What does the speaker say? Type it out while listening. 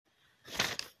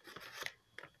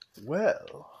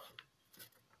Well,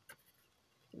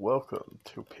 welcome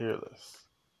to Peerless.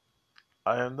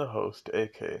 I am the host,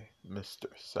 aka Mr.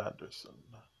 Sanderson.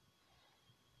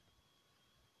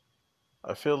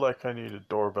 I feel like I need a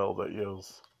doorbell that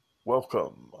yells,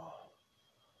 "Welcome."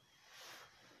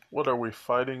 What are we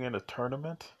fighting in a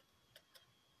tournament?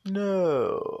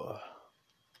 No.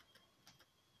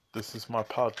 This is my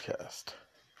podcast.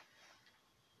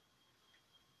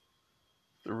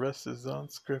 The rest is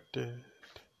unscripted.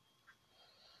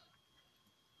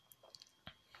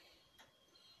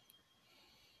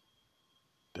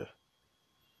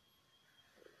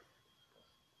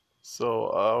 So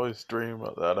I always dream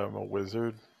that I'm a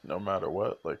wizard, no matter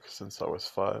what, like since I was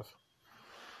 5.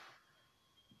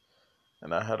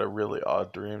 And I had a really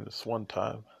odd dream this one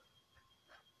time.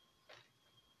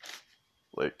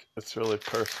 Like, it's really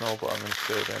personal, but I'm gonna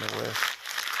say it anyway.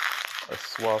 I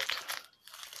swapped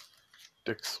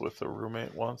dicks with a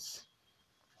roommate once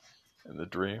in the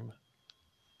dream.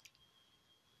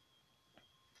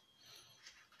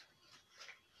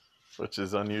 Which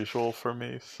is unusual for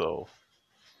me, so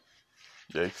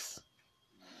yikes.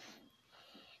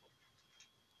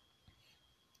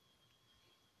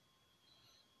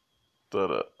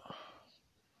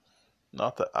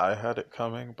 Not that I had it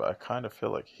coming, but I kind of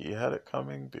feel like he had it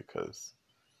coming because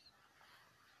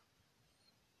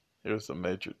he was a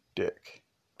major dick.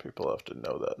 People have to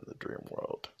know that in the dream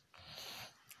world.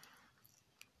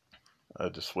 I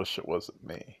just wish it wasn't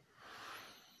me.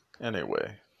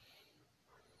 Anyway.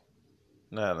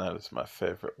 Nah, that is my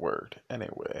favorite word.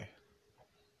 Anyway,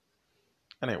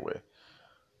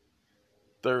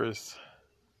 there is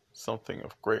something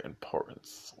of great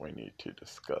importance we need to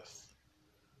discuss.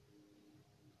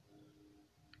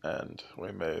 And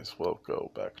we may as well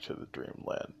go back to the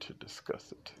dreamland to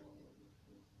discuss it.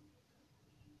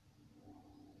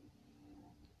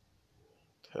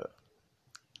 Yeah.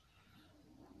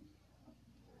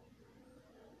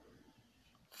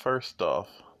 First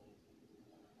off,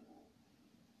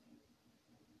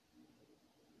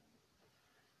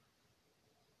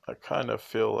 I kind of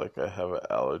feel like I have an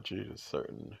allergy to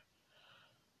certain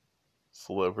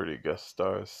celebrity guest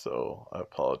stars, so I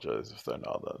apologize if they're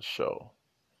not on the show.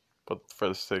 But for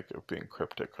the sake of being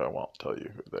cryptic, I won't tell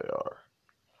you who they are.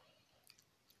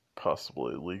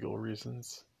 Possibly legal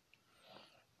reasons.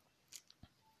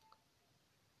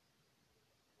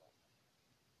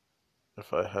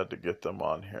 If I had to get them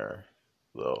on here,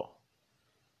 though,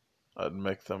 I'd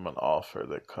make them an offer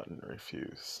they couldn't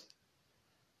refuse.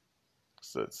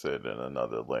 So I'd say it in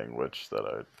another language that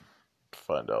I'd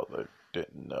find out they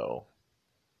didn't know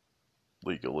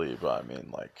legally, but I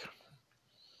mean, like,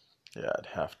 yeah, I'd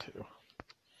have to.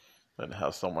 Then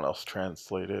have someone else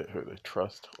translate it who they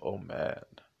trust. Oh man.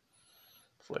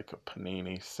 It's like a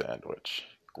panini sandwich,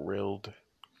 grilled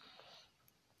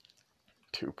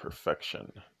to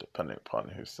perfection, depending upon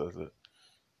who says it.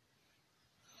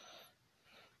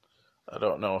 I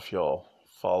don't know if y'all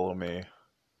follow me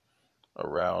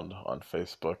around on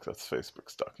Facebook. That's Facebook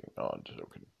stalking. No, I'm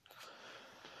joking.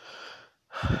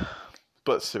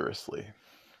 But seriously,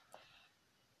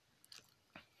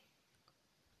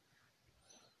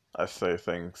 I say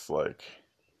things like,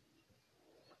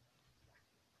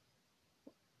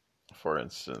 for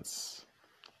instance,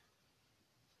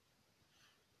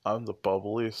 I'm the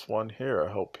bubbliest one here. I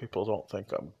hope people don't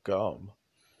think I'm gum,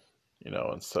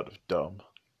 instead of dumb.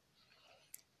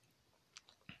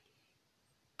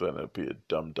 Then it'd be a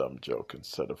dumb joke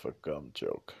instead of a gum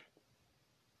joke.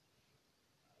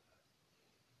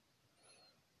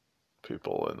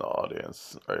 People in the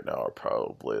audience right now are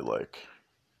probably like,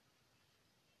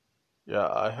 yeah,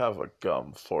 I have a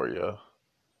gum for you.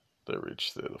 They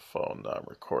reach through the phone that I'm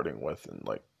recording with and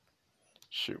like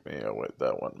shoot me. Oh wait,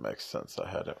 that wouldn't make sense. I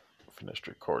hadn't finished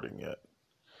recording yet.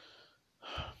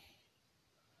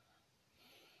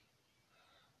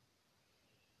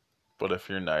 But if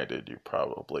you're knighted, you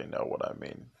probably know what I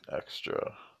mean.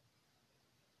 Extra.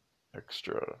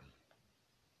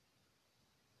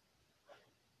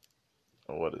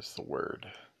 What is the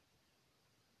word?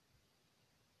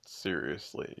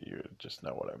 Seriously, you just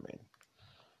know what I mean.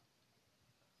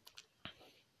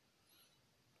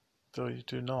 Though you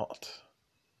do not.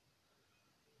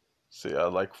 See, I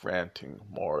like ranting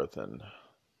more than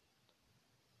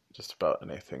just about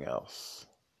anything else.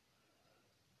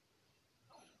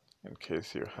 In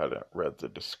case you hadn't read the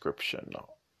description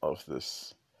of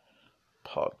this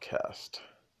podcast.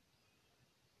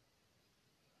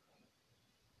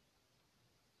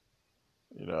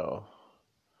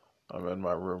 I'm in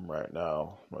my room right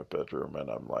now, my bedroom, and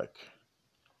I'm like,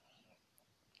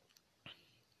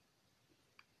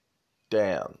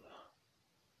 Dan,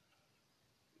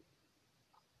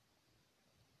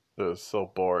 it was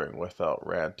so boring without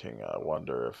ranting. I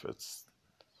wonder if it's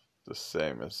the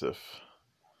same as if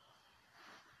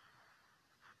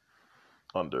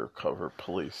undercover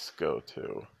police go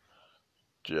to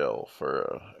jail for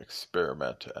an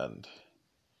experiment, and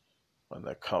when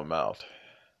they come out,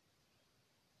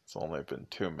 it's only been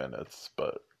 2 minutes,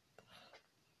 but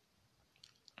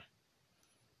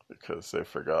because they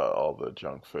forgot all the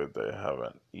junk food they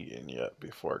haven't eaten yet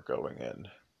before going in,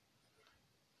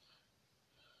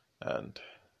 and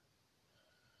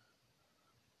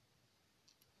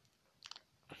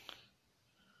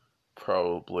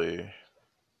probably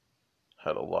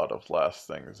had a lot of last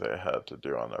things they had to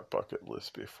do on their bucket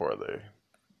list before they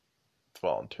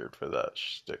volunteered for that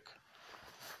shtick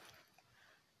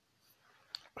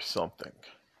or something.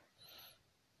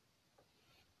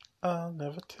 I'll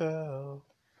never tell,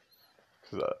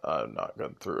 because I'm not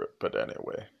going through it, but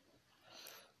anyway.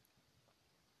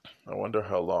 I wonder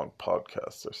how long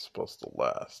podcasts are supposed to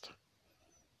last. I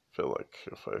feel like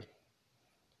if I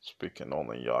speak in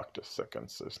only Yocta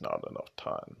seconds, there's not enough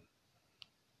time.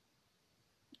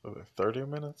 Are they 30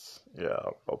 minutes? Yeah,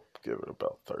 I'll give it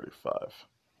about 35.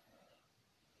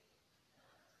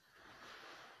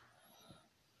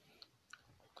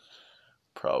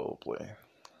 Probably.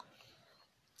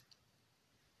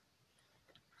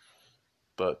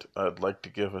 But I'd like to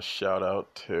give a shout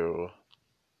out to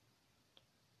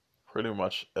pretty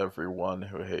much everyone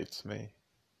who hates me.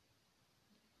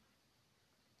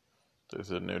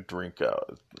 There's a new drink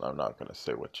out. I'm not going to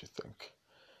say what you think.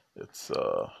 It's,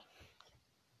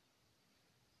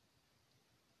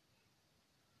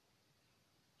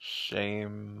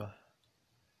 Shame.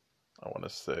 I want to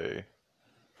say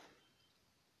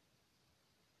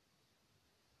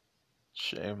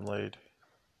Shamelade.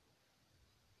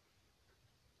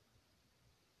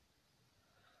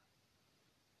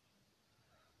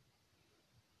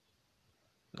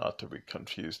 Not to be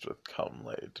confused with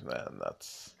Cumlade, man.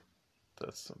 That's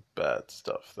some bad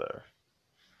stuff there.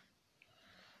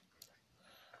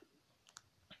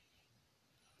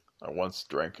 I once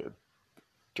drank a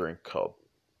drink called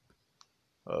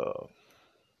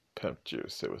Pimp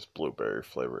Juice. It was blueberry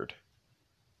flavored.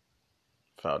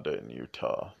 Found it in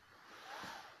Utah.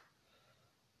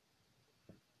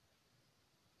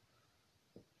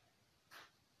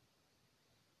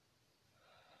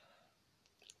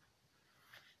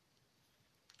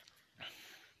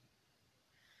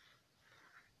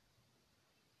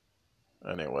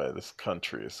 Anyway, this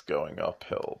country is going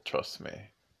uphill, trust me.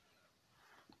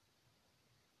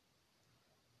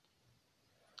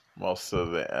 Most of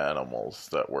the animals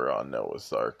that were on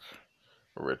Noah's Ark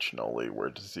originally were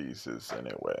diseases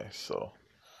anyway, so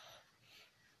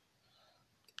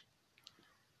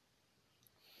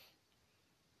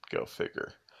go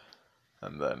figure.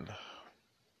 And then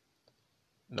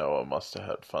Noah must have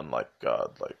had fun like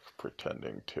God, like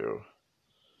pretending to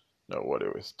know what he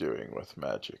was doing with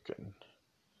magic and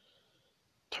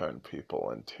turn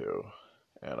people into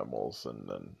animals, and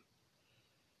then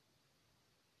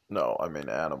no, I mean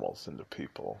animals into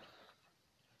people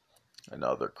and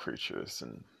other creatures,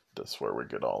 and that's where we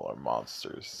get all our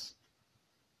monsters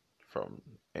from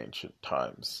ancient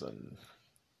times. And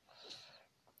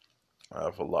I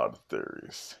have a lot of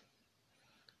theories.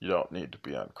 You don't need to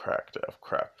be on crack to have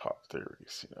crackpot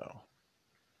theories, you know.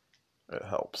 It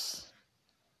helps,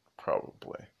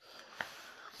 probably.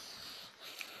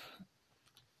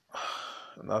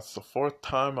 And that's the 4th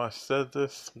time I said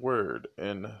this word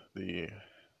in the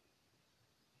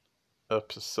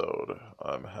episode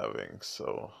I'm having,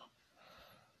 so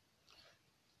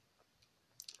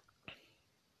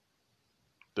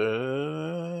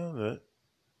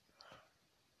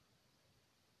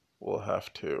we'll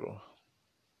have to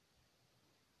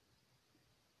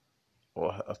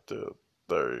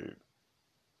very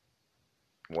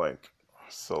like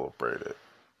celebrate it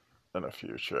in a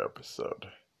future episode.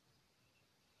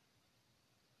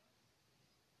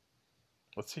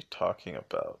 What's he talking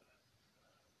about?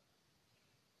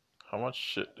 How much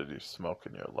shit did you smoke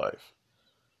in your life?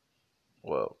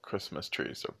 Well, Christmas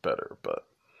trees are better, but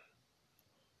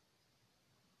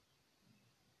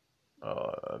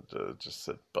I just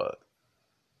said but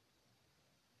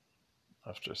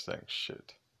after saying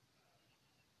shit.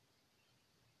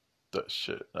 That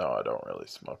shit. No, I don't really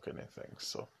smoke anything,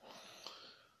 so.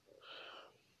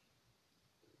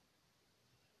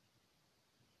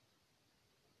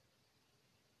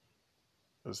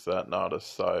 Is that not a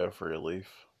sigh of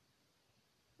relief?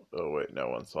 Oh wait, no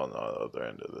one's on the other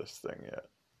end of this thing yet.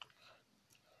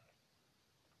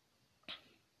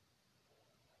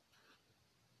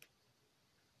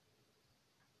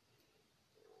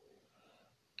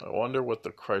 I wonder what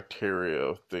the criteria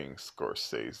of things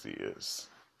Scorsese is.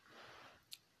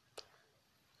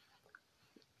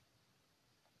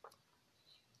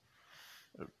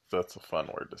 That's a fun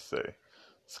word to say.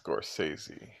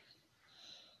 Scorsese.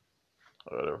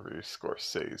 Whatever your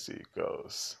Scorsese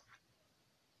goes.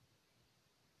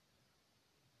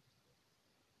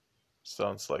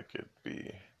 Sounds like it'd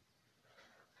be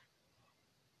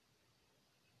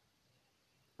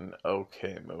an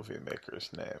okay movie maker's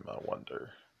name, I wonder.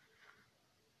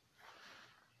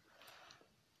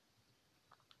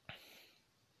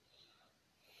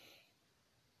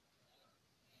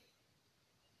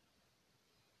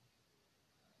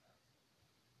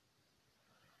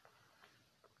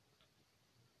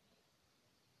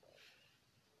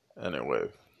 Anyway,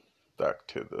 back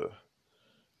to the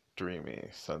dreamy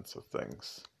sense of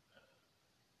things.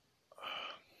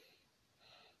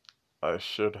 I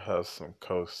should have some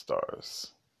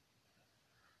co-stars,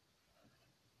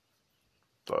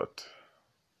 but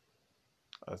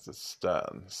as it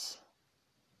stands,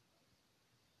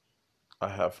 I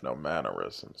have no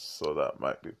mannerisms, so that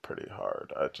might be pretty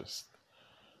hard.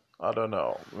 I don't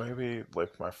know. Maybe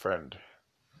like my friend,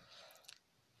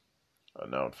 I've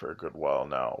known for a good while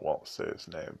now, won't say his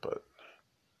name, but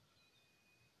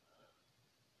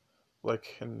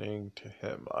likening to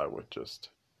him, I would just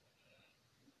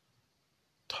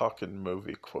talk in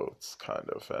movie quotes, kind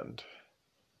of, and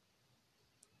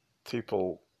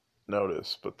people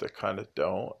notice, but they kind of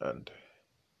don't, and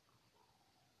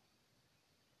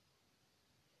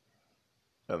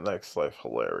it makes life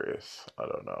hilarious. I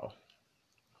don't know.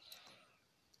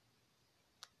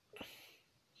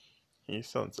 He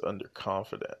sounds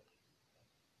underconfident.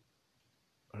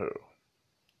 Who?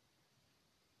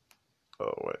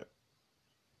 Oh, wait.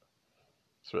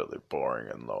 It's really boring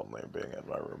and lonely being in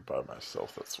my room by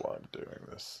myself. That's why I'm doing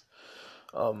this.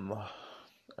 Um,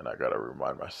 and I gotta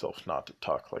remind myself not to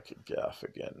talk like a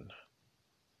Gaffigan.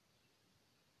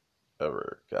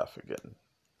 Ever Gaffigan.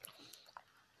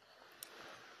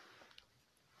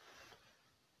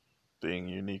 Being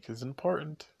unique is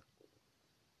important.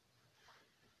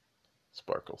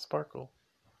 Sparkle, sparkle.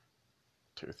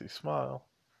 Toothy smile.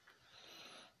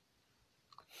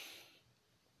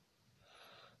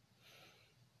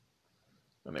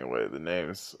 Anyway, the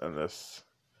names in this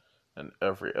and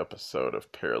every episode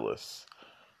of Peerless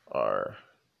are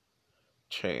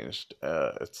changed,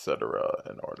 etc.,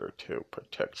 in order to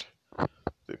protect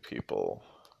the people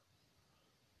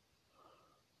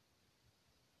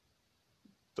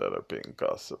that are being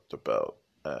gossiped about.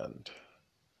 And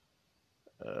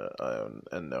I am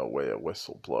in no way a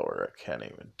whistleblower. I can't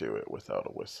even do it without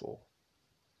a whistle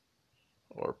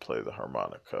or play the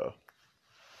harmonica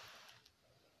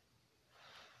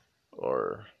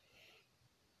or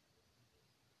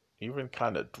even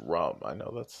kind of drum. I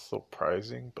know that's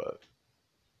surprising, but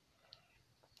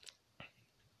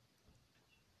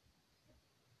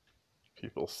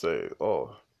people say,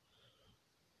 oh,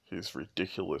 he's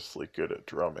ridiculously good at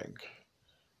drumming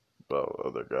about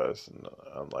other guys, and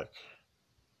I'm like,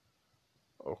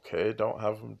 okay, don't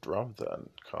have him drum then.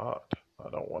 God, I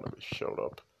don't want to be showed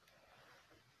up.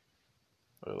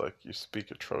 They're like, you speak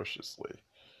atrociously.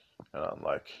 And I'm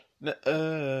like,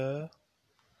 nuh-uh.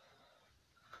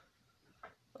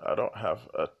 I don't have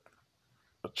a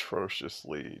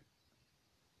atrociously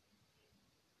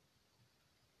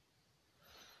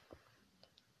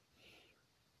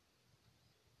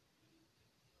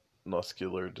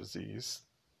muscular disease.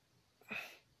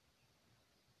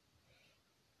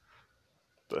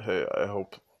 But hey, I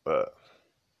hope that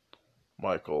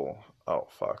Michael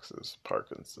outfoxes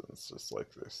Parkinson's, just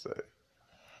like they say.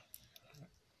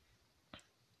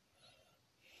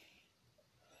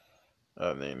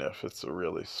 I mean, if it's a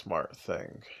really smart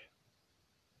thing.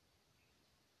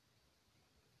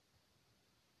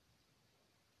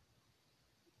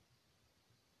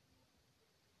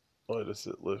 Why does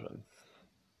it live in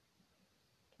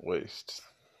waste?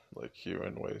 Like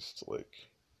human waste, like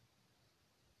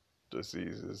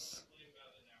diseases.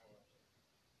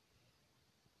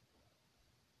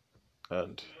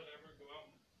 And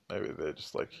maybe they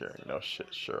just like hearing no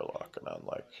shit Sherlock, and I'm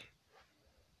like,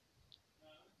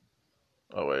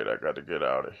 oh wait, I gotta get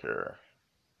out of here.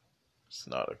 It's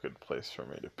not a good place for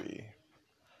me to be.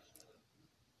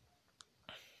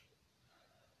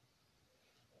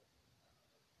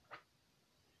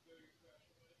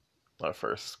 My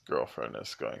first girlfriend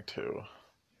is going to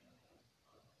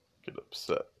get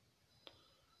upset.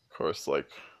 Of course, like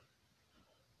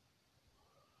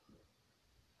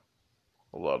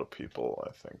a lot of people,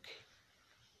 I think.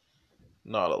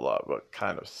 Not a lot, but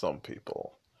kind of some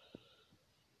people.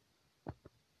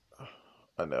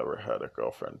 I never had a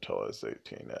girlfriend until I was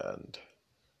 18, and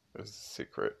it was a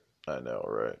secret. I know,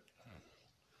 right?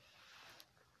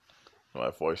 My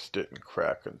voice didn't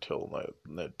crack until my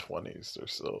mid-20s or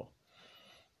so.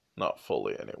 Not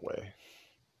fully, anyway.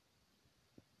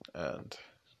 And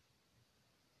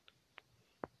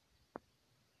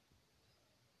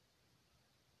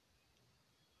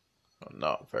I'm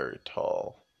not very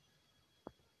tall.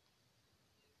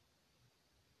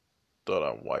 Though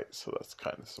I'm white, so that's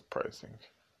kind of surprising.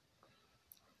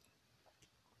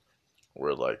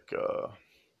 We're like,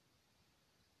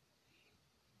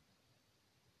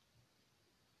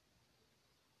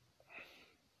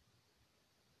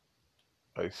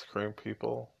 ice cream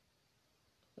people,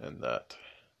 in that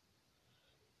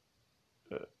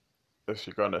if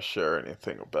you're going to share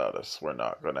anything about us, we're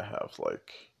not going to have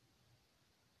like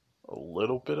a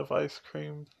little bit of ice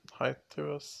cream hide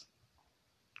through us.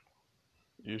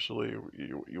 Usually,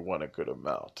 you want a good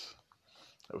amount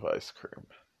of ice cream.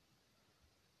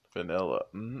 Vanilla,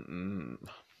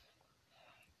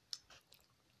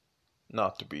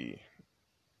 not to be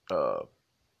uh,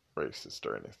 racist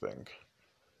or anything.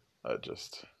 I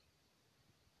just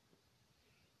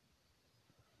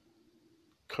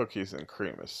cookies and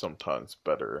cream is sometimes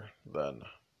better than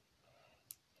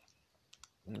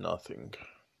nothing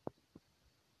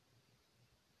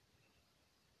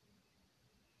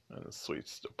in the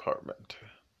sweets department.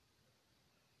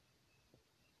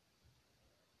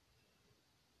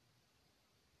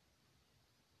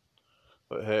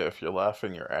 But hey, if you're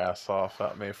laughing your ass off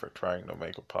at me for trying to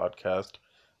make a podcast,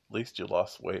 at least you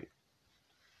lost weight.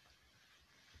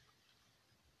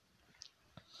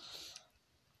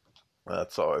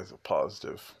 That's always a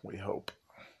positive, we hope,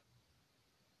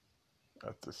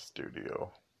 at the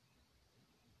studio.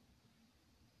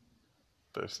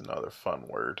 There's another fun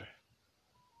word.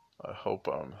 I hope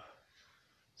I'm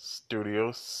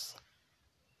studious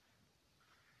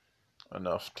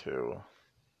enough to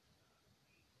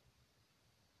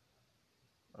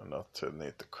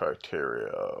meet the criteria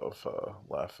of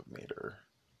a laugh-o-meter.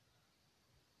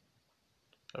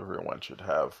 Everyone should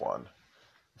have one.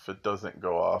 If it doesn't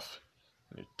go off,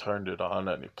 and you turned it on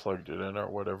and you plugged it in or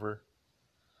whatever,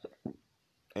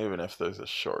 even if there's a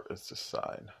short, it's a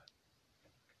sign.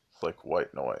 It's like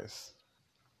white noise.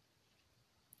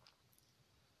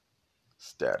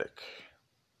 Static.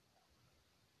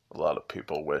 A lot of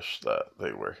people wish that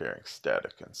they were hearing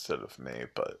static instead of me,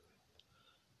 but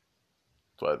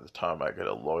by the time I get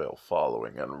a loyal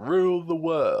following and rule the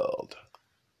world,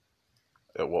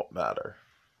 it won't matter.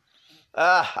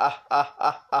 Ah ha ha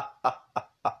ha ha ha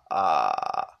ha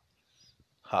ha.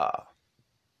 Ha.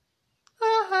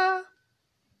 Ha ha.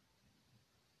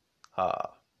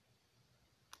 Ha.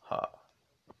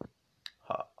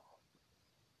 Ha.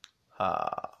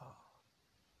 Ha.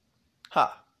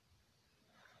 Ha.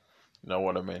 Know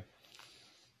what I mean?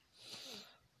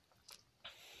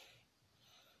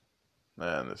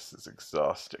 Man, this is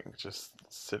exhausting. Just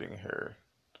sitting here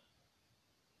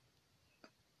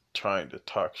trying to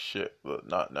talk shit but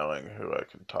not knowing who I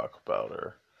can talk about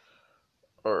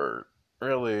or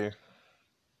really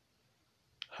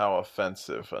how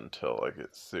offensive until I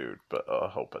get sued, but I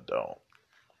hope I don't.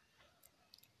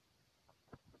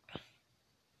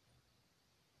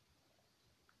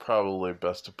 Probably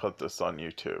best to put this on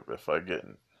YouTube. If I get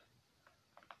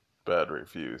bad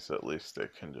reviews, at least they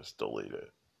can just delete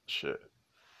it. Shit.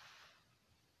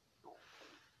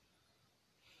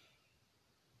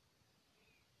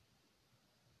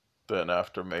 Then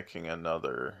after making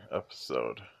another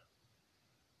episode,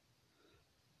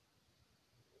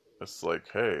 it's like,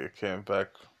 hey, it came back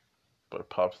by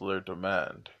popular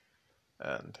demand,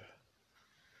 and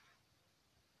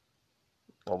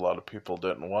a lot of people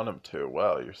didn't want him to.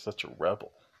 Wow, you're such a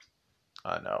rebel.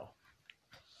 I know.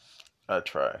 I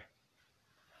try.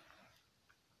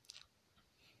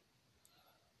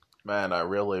 Man, I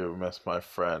really miss my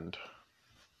friend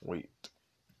Wheat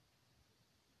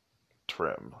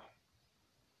Trim.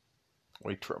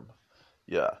 Wheat Trim.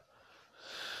 Yeah.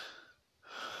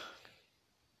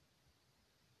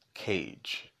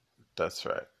 Cage. That's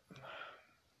right.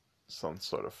 Some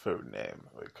sort of food name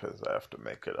because I have to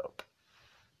make it up.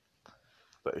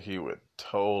 But he would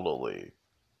totally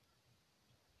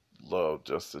love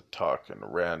just to talk in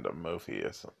random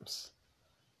movieisms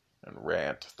and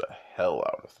rant the hell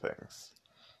out of things.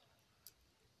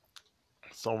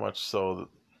 So much so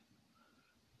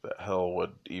that hell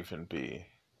would even be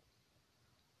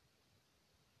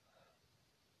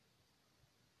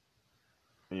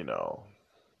you know,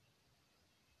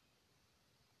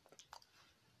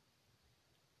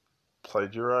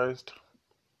 plagiarized.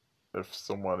 If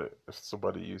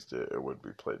somebody used it, it would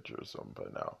be plagiarism by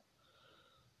now.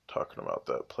 talking about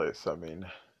that place, I mean,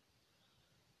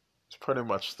 it's pretty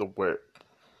much the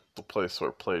place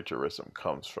where plagiarism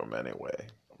comes from anyway,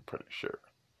 I'm pretty sure.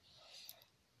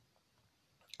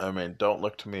 I mean, don't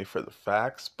look to me for the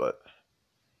facts, but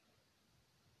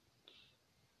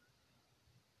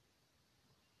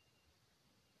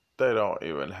they don't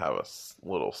even have a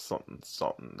little something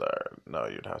something there. No,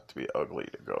 you'd have to be ugly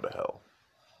to go to hell.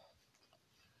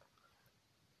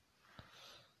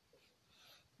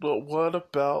 But what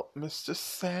about Mr.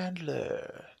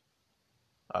 Sandler?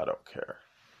 I don't care.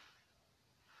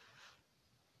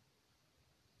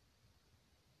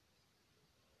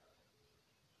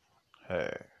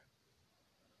 Hey,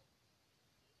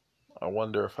 I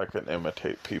wonder if I can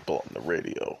imitate people on the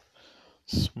radio.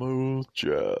 Smooth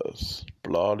jazz,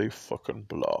 bloody fucking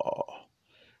blah.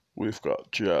 We've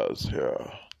got jazz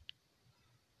here.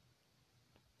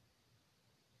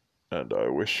 And I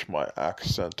wish my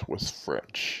accent was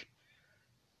French.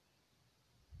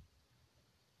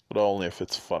 But only if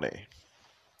it's funny.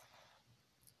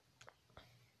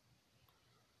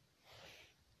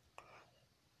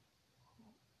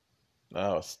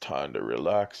 Now it's time to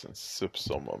relax and sip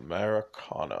some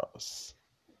Americanas.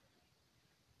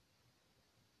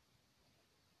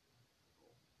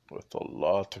 With a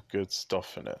lot of good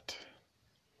stuff in it.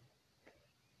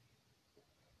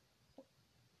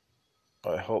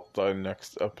 I hope by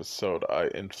next episode I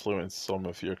influence some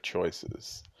of your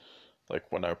choices. Like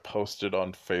when I posted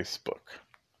on Facebook.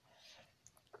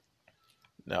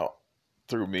 Now,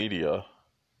 through media,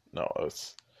 no,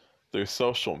 it's through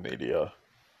social media,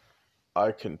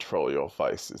 I control your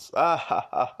vices. Ah ha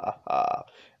ha ha ha.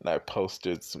 And I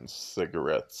posted some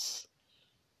cigarettes,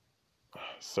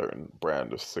 certain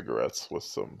brand of cigarettes with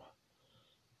some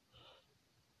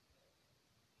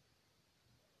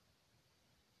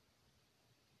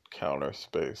counter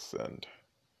space and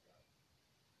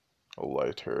a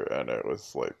lighter, and it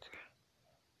was like,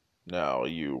 now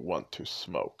you want to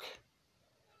smoke.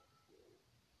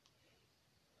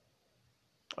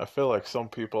 I feel like some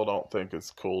people don't think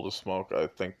it's cool to smoke. I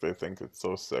think they think it's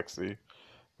so sexy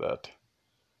that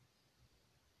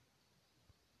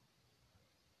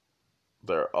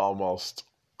they're almost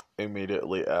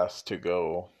immediately asked to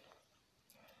go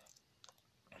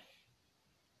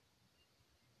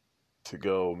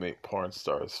meet porn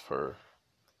stars for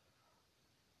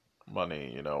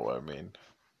money, you know what I mean?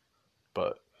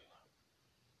 But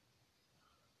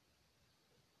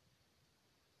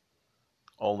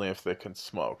only if they can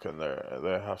smoke, and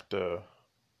they have to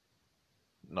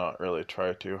not really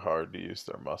try too hard to use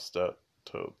their mustache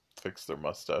to fix their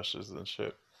mustaches and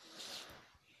shit,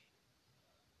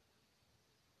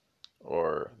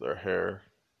 or their hair.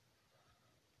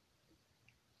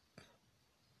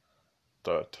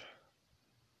 But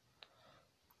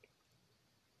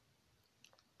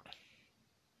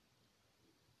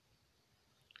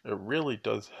it really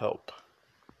does help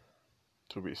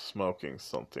to be smoking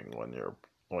something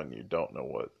when you don't know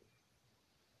what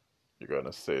you're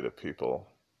gonna say to people.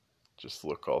 Just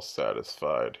look all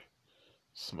satisfied,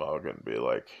 smug, and be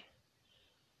like,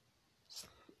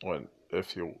 when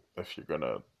if you're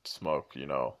gonna smoke,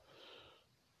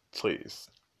 please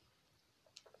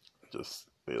just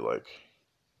be like,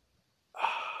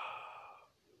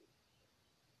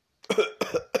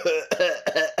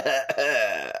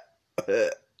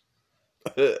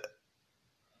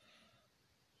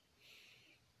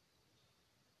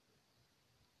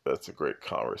 that's a great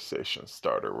conversation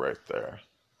starter right there.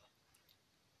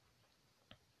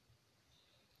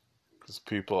 Because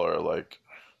people are like,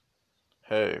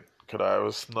 hey, could I have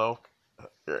a smoke?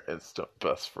 You're instant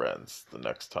best friends the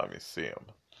next time you see them.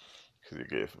 Because you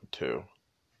gave them two.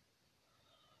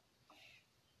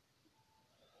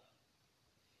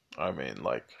 I mean,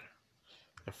 like,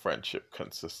 if friendship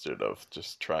consisted of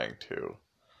just trying to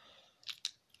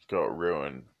go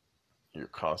ruin your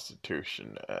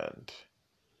constitution and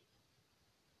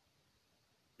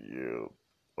you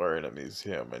were in a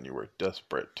museum and you were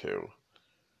desperate to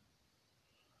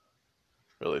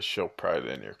really show pride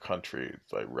in your country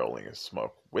by rolling a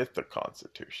smoke with the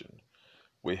Constitution.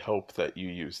 We hope that you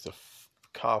use the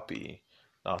copy,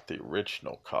 not the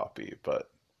original copy,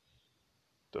 but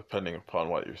depending upon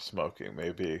what you're smoking,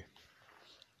 maybe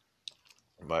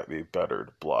it might be better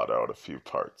to blot out a few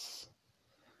parts,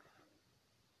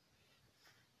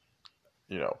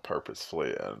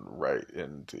 purposefully and write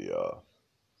in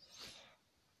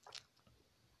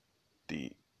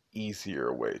the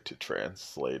easier way to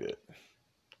translate it,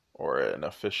 or an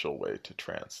official way to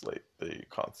translate the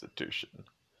Constitution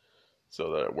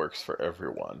so that it works for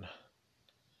everyone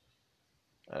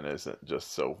and isn't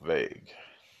just so vague.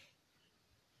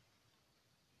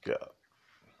 Yeah.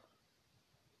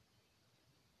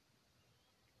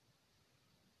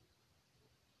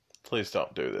 Please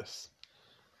don't do this.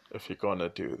 If you're gonna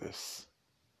do this,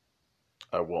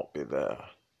 I won't be there.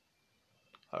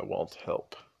 I won't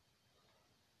help.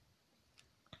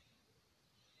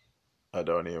 I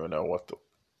don't even know what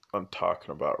I'm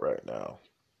talking about right now.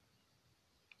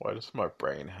 Why does my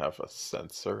brain have a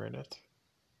sensor in it?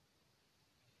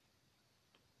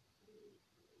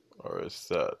 Or is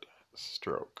that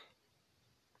stroke?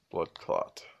 Blood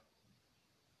clot?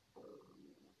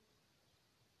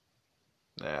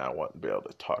 Nah, I wouldn't be able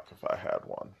to talk if I had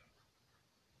one.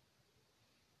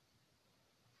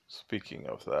 Speaking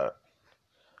of that,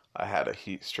 I had a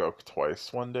heat stroke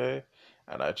twice one day,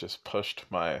 and I just pushed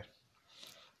my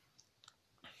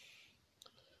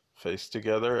face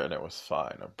together and it was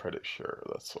fine. I'm pretty sure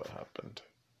that's what happened.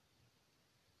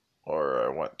 Or I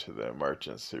went to the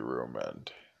emergency room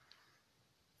and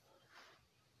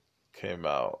came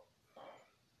out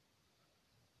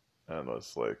and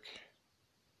was like,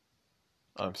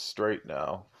 I'm straight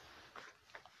now.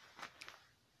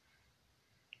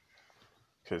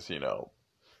 Because, you know,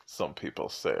 some people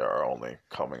say our only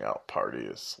coming out party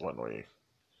is when we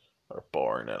are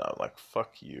born, and I'm like,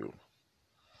 fuck you.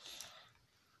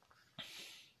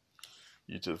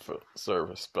 You deserve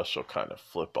a special kind of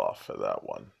flip off for that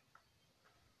one.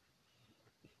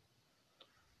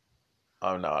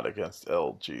 I'm not against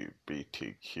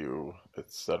LGBTQ,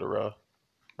 etc.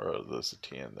 Or there's a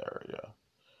T in there, yeah.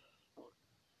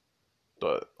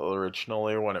 But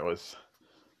originally, when it was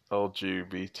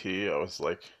LGBT, I was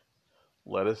like,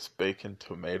 lettuce, bacon,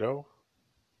 tomato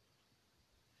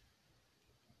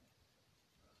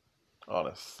on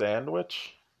a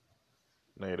sandwich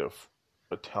made of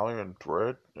Italian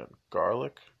bread and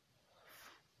garlic,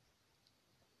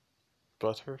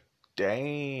 butter.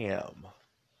 Damn.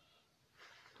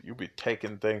 You be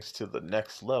taking things to the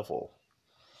next level.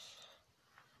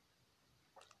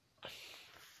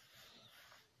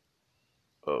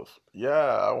 Yeah,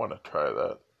 I want to try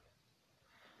that.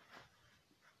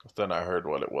 But then I heard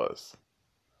what it was.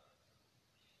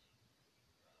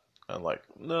 And like,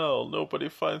 no, nobody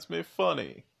finds me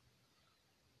funny.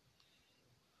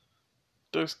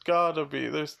 There's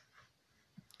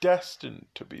destined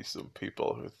to be some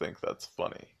people who think that's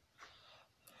funny.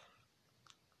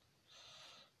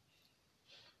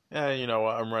 Yeah, you know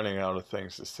what? I'm running out of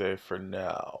things to say for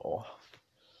now.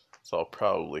 So I'll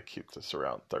probably keep this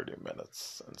around 30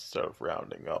 minutes instead of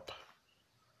rounding up.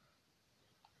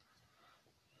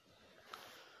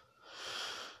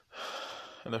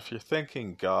 And if you're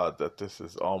thanking God that this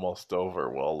is almost over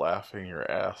while laughing your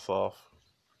ass off,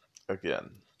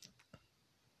 again,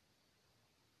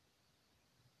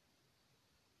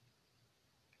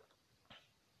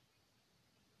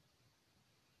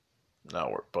 now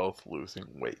we're both losing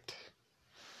weight.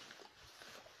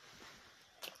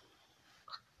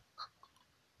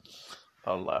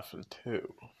 I'm laughing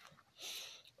too.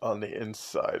 On the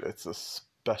inside, it's a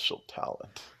special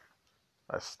talent.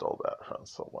 I stole that from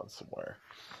someone somewhere.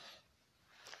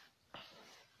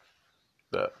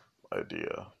 That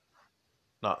idea.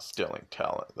 Not stealing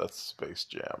talent, that's Space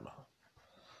Jam.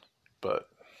 But,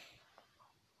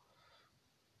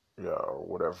 yeah, or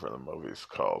whatever the movie's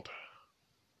called.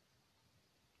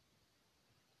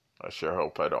 I sure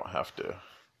hope I don't have to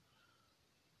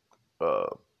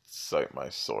cite my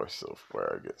source of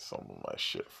where I get some of my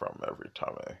shit from every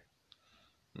time I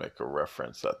make a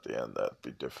reference at the end. That'd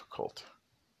be difficult.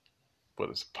 But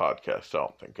as a podcast, I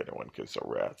don't think anyone gives a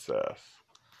rat's ass.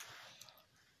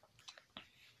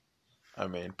 I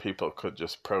mean, people could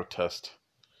just protest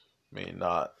me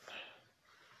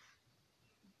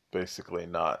basically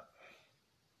not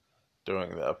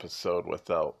doing the episode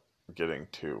without getting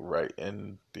to write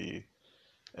in the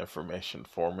information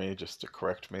for me just to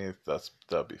correct me.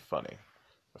 That'd be funny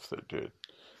if they did.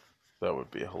 That would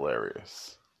be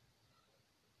hilarious.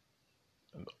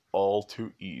 And all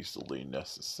too easily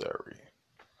necessary.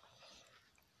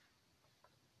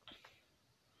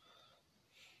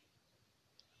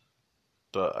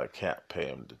 But I can't pay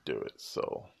him to do it,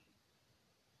 so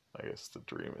I guess the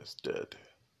dream is dead.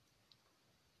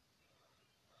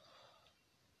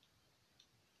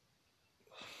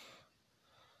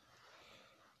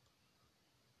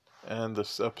 And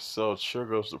this episode sure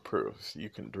goes to prove you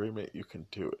can dream it, you can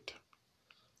do it.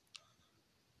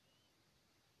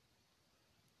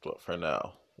 But for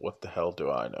now, what the hell do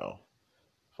I know?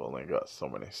 I've only got so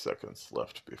many seconds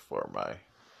left before my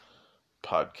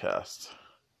podcast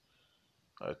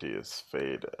ideas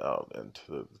fade out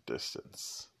into the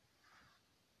distance.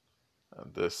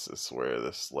 And this is where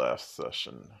this last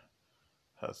session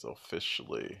has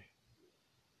officially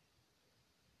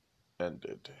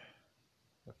ended,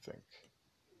 I think.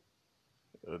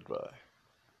 Goodbye.